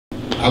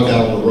I was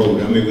out on the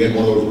road. I mean, we had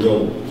one of those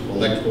real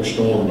electrical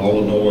storms, all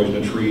the noise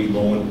and the trees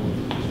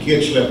blowing. The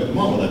kids slept with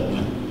mama that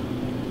night.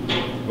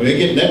 When they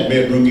get in that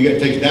bedroom, you got to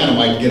take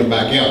dynamite to get them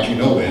back out, you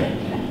know that.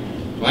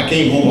 So I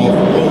came home off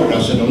the road and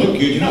I said, now look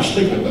kids, you're not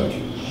sleeping about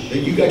you.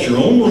 You got your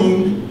own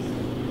room.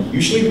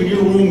 You sleep in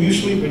your room, you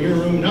sleep in your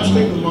room, and I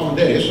sleep with mom and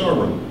daddy, it's our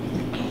room.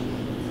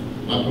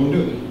 Not gonna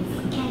do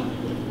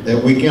it.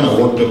 That weekend I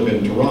worked up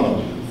in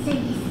Toronto.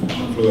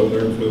 I flew up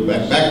there and flew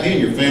back. Back then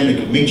your family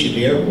could meet you at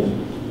the airport,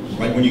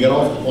 right when you got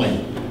off the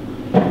plane.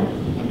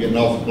 I'm getting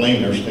off the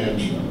plane, there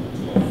stands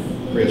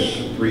Chris,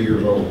 3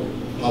 years old.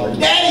 Hollers,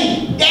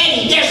 Daddy,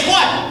 Daddy, guess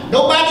what?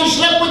 Nobody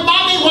slept with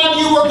mommy while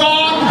you were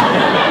gone.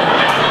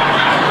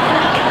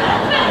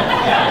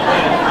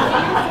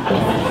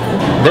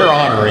 They're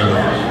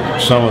honoring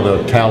some of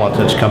the talent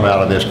that's come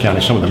out of this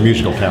county, some of the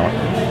musical talent.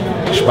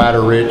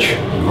 Spider Rich,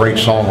 great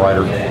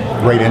songwriter,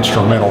 great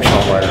instrumental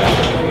songwriter.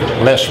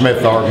 Les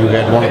Smithard, who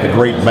had one of the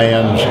great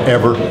bands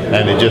ever,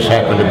 and it just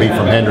happened to be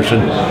from Henderson.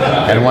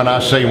 And when I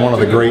say one of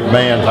the great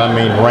bands, I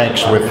mean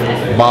ranks with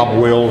Bob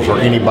Wills or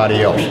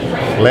anybody else.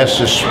 Les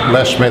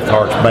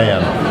Smithard's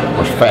band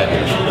was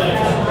fabulous.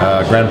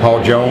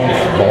 Grandpa Jones,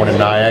 born in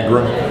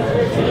Niagara.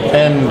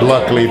 And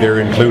luckily they're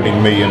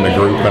including me in the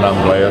group, and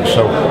I'm glad.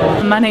 So,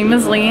 my name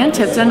is Leanne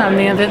Tipton. I'm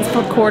the events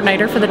field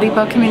coordinator for the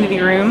Depot Community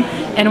Room,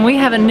 and we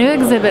have a new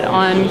exhibit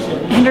on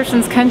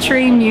Henderson's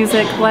country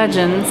music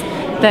legends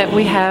that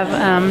we have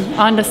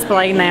on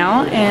display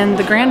now, and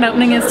the grand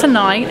opening is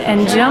tonight.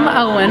 And Jim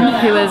Owen,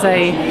 who is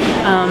a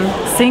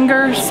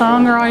singer,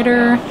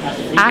 songwriter,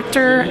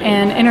 actor,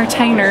 and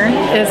entertainer,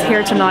 is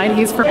here tonight.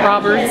 He's from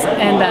Roberts,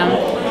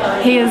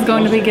 and he is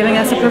going to be giving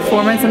us a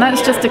performance, and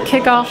that's just to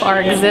kick off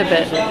our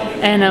exhibit.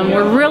 And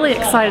we're really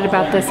excited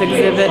about this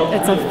exhibit.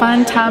 It's a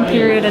fun time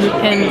period in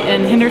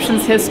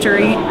Henderson's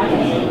history.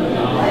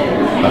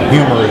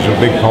 Humor is a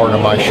big part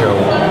of my show.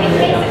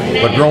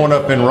 But growing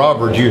up in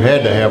Roberts, you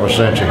had to have a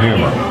sense of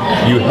humor.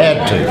 You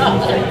had to.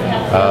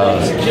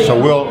 So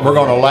we're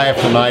going to laugh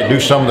tonight, do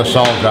some of the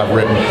songs I've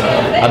written.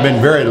 I've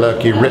been very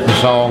lucky, written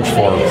songs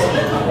for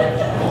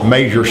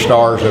major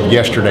stars of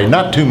yesterday.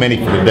 Not too many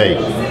for today.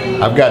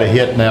 I've got a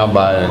hit now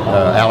by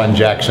Alan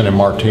Jackson and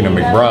Martina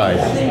McBride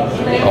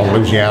on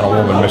Louisiana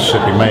Woman,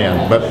 Mississippi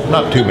Man, but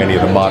not too many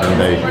of the modern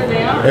day.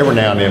 Every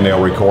now and then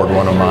they'll record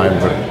one of mine,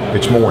 but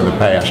it's more in the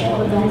past.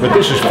 But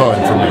this is fun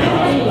for me.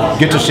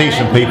 Get to see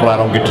some people I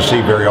don't get to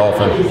see very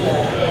often,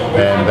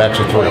 and that's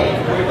a thrill.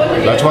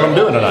 That's what I'm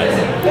doing tonight.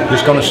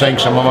 Just going to sing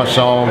some of my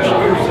songs,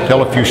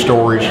 tell a few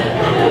stories,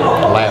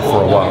 laugh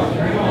for a while.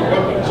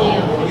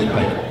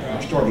 I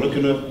started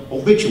looking up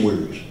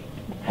obituaries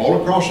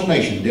all across the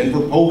nation.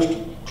 Denver Post,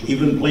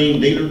 Cleveland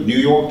Plain Dealer, New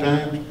York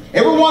Times.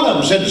 Every one of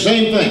them said the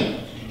same thing.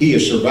 He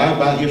is survived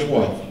by his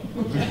wife.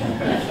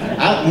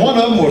 One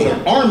of them was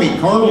an Army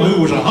colonel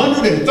who was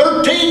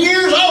 113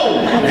 years old.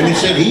 And he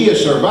said he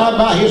is survived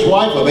by his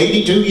wife of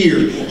 82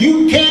 years.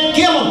 You can't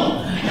kill him.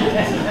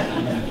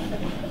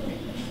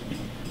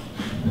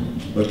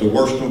 But the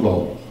worst of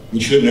all, you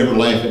should never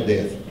laugh at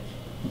death.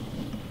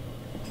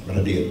 But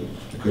I did.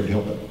 I couldn't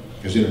help it.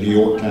 It was in the New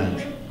York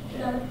Times.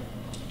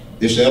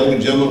 This elderly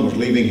gentleman was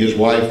leaving his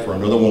wife for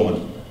another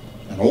woman,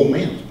 an old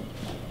man.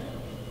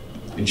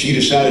 And she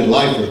decided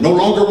life was no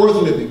longer worth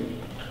living.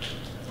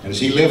 And as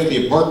he left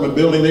the apartment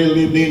building they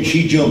lived in,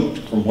 she jumped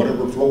from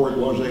whatever floor it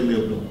was they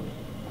lived on.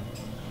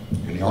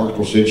 And the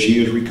article said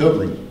she is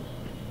recovering.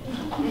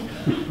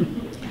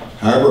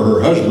 However,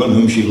 her husband,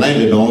 whom she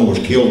landed on, was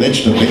killed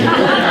instantly.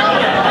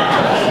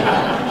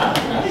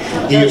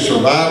 He is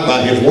survived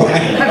by his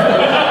wife.